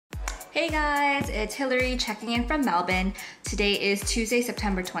Hey guys, it's Hillary checking in from Melbourne. Today is Tuesday,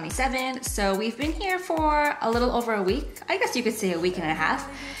 September 27th. So we've been here for a little over a week. I guess you could say a week and a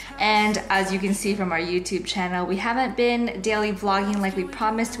half. And as you can see from our YouTube channel, we haven't been daily vlogging like we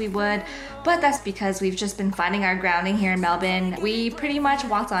promised we would, but that's because we've just been finding our grounding here in Melbourne. We pretty much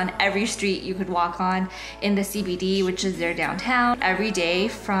walked on every street you could walk on in the CBD, which is their downtown, every day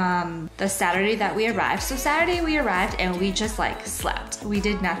from the Saturday that we arrived. So Saturday we arrived and we just like slept. We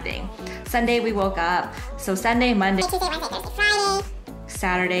did nothing. Sunday we woke up. So Sunday, Monday, Tuesday, Wednesday, Thursday, Friday.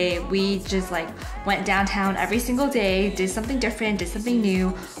 Saturday, we just like went downtown every single day, did something different, did something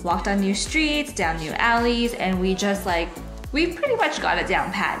new, walked on new streets, down new alleys, and we just like, we pretty much got it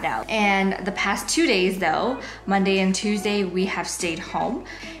down pat now. And the past 2 days though, Monday and Tuesday, we have stayed home.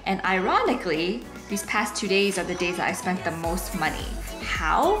 And ironically, these past 2 days are the days that I spent the most money.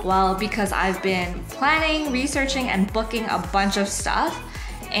 How? Well, because I've been planning, researching, and booking a bunch of stuff.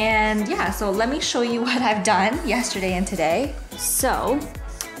 And yeah, so let me show you what I've done yesterday and today. So,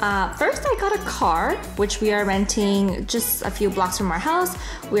 first I got a car, which we are renting just a few blocks from our house.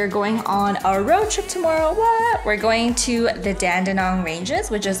 We are going on a road trip tomorrow. What? We're going to the Dandenong Ranges,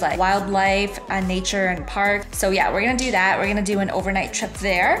 which is like wildlife, nature, and park. So yeah, we're gonna do that. We're gonna do an overnight trip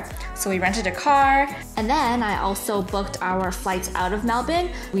there. So we rented a car. And then I also booked our flights out of Melbourne.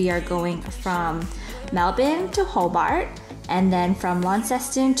 We are going from Melbourne to Hobart, and then from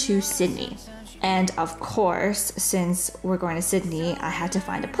Launceston to Sydney. And of course, since we're going to Sydney, I had to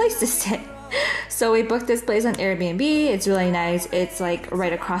find a place to stay. So we booked this place on Airbnb. It's really nice. It's like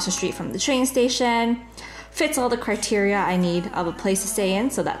right across the street from the train station. Fits all the criteria I need of a place to stay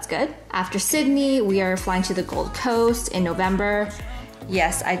in, so that's good. After Sydney, we are flying to the Gold Coast in November.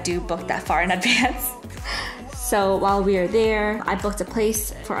 Yes, I do book that far in advance. So while we are there, I booked a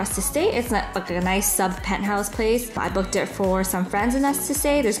place for us to stay. It's not like a nice sub penthouse place. I booked it for some friends and us to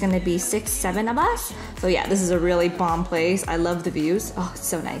stay. There's gonna be 6, 7 of us. So yeah, this is a really bomb place. I love the views. Oh, it's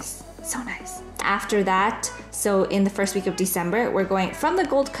so nice, so nice. After that, so in the first week of December, we're going from the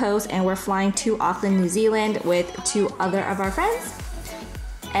Gold Coast and we're flying to Auckland, New Zealand with 2 other of our friends.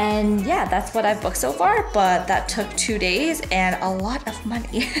 And yeah, that's what I've booked so far, but that took 2 days and a lot of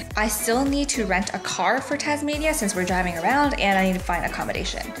money. I still need to rent a car for Tasmania since we're driving around, and I need to find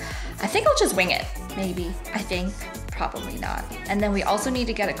accommodation. I think I'll just wing it, maybe, I think. Probably not. And then we also need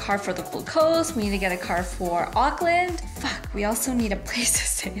to get a car for the Gold Coast. We need to get a car for Auckland. Fuck, we also need a place to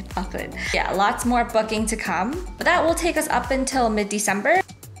stay in Auckland. Yeah, lots more booking to come, but that will take us up until mid-December.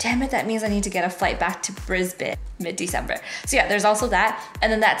 Damn it, that means I need to get a flight back to Brisbane mid-December. So yeah, there's also that.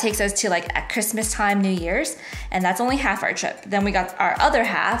 And then that takes us to like at Christmas time, New Year's, and that's only half our trip. Then we got our other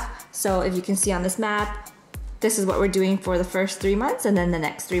half. So if you can see on this map, this is what we're doing for the first 3 months, and then the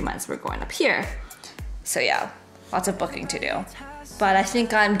next 3 months we're going up here. So yeah, lots of booking to do. But I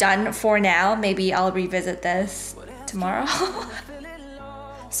think I'm done for now. Maybe I'll revisit this tomorrow.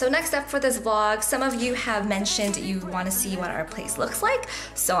 So next up for this vlog, some of you have mentioned you want to see what our place looks like.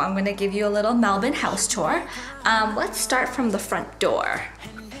 So I'm going to give you a little Melbourne house tour. Let's start from the front door.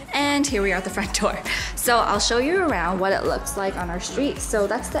 And here we are at the front door. So I'll show you around what it looks like on our street. So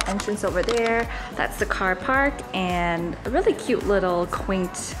that's the entrance over there. That's the car park and a really cute little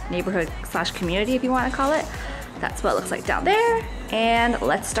quaint neighborhood slash community, if you want to call it. That's what it looks like down there. And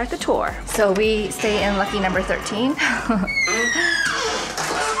let's start the tour. So we stay in lucky number 13.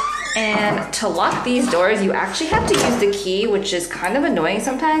 And to lock these doors, you actually have to use the key, which is kind of annoying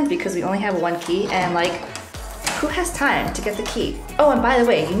sometimes because we only have 1 key, and like, who has time to get the key? Oh, and by the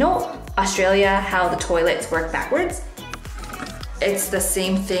way, you know Australia, how the toilets work backwards? It's the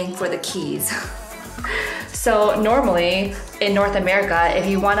same thing for the keys. So normally in North America, if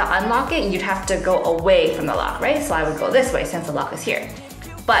you want to unlock it, you'd have to go away from the lock, right? So I would go this way since the lock is here.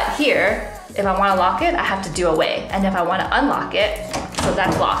 But here, if I want to lock it, I have to do away. And if I want to unlock it, so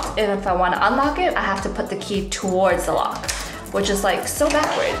that's locked. And if I want to unlock it, I have to put the key towards the lock, which is like so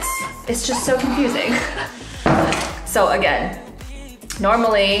backwards. It's just so confusing. So again,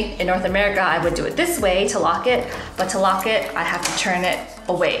 normally in North America, I would do it this way to lock it, but to lock it, I have to turn it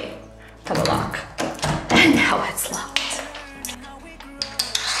away from the lock. And now it's locked.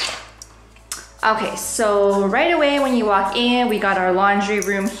 Okay, so right away when you walk in, we got our laundry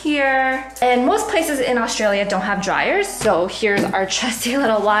room here. And most places in Australia don't have dryers. So here's our trusty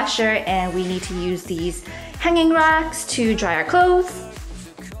little washer, and we need to use these hanging racks to dry our clothes.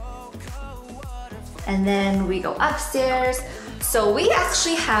 And then we go upstairs. So we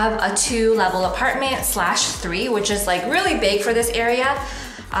actually have a 2-level apartment slash 3, which is like really big for this area.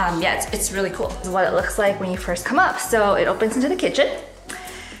 Yeah, it's really cool. This is what it looks like when you first come up. So it opens into the kitchen.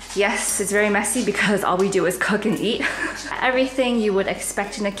 Yes, it's very messy because all we do is cook and eat. Everything you would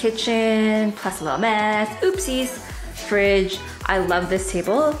expect in a kitchen, plus a little mess, oopsies. Fridge. I love this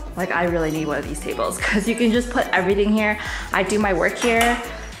table. Like, I really need one of these tables because you can just put everything here. I do my work here.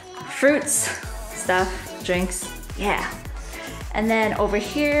 Fruits, stuff, drinks, yeah. And then over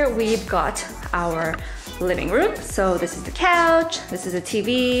here, we've got our living room. So this is the couch, this is a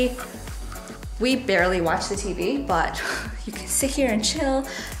TV. We barely watch the TV, but you can sit here and chill.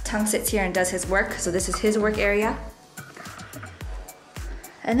 Tung sits here and does his work. So this is his work area.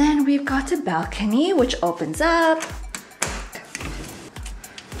 And then we've got a balcony, which opens up.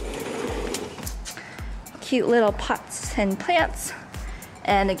 Cute little pots and plants.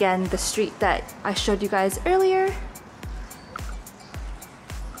 And again, the street that I showed you guys earlier.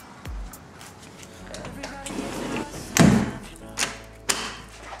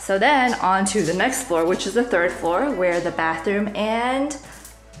 So then on to the next floor, which is the third floor, where the bathroom and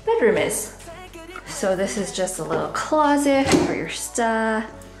bedroom is. So this is just a little closet for your stuff.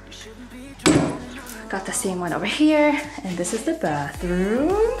 Got the same one over here, and this is the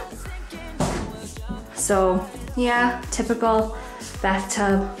bathroom. So yeah, typical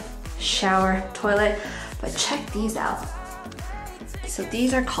bathtub, shower, toilet, but check these out. So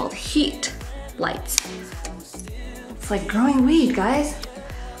these are called heat lights. It's like growing weed, guys.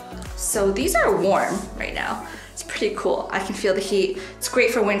 So these are warm right now. It's pretty cool. I can feel the heat. It's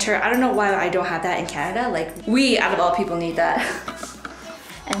great for winter. I don't know why I don't have that in Canada. Like, we, out of all people, need that.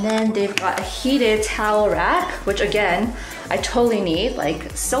 And then they've got a heated towel rack, which again, I totally need.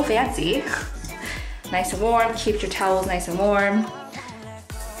 Like, so fancy. Nice and warm, keeps your towels nice and warm.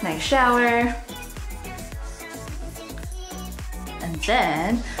 Nice shower. And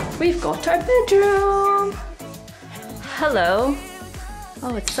then we've got our bedroom. Hello.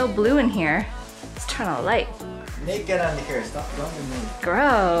 Oh, it's so blue in here. Let's turn on the light. Naked under here, stop bumping me.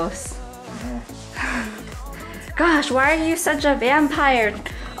 Gross. Yeah. Gosh, why are you such a vampire?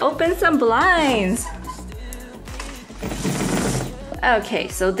 Open some blinds. Okay,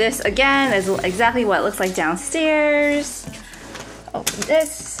 so this again is exactly what it looks like downstairs. Open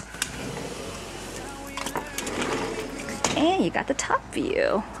this. And you got the top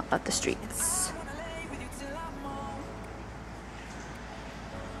view of the streets.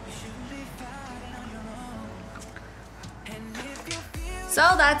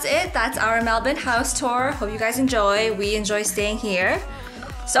 So that's it. That's our Melbourne house tour. Hope you guys enjoy. We enjoy staying here.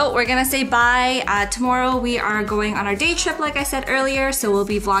 So we're gonna say bye. Tomorrow we are going on our day trip, like I said earlier, so we'll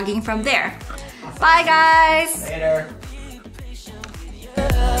be vlogging from there. Bye, guys. Later.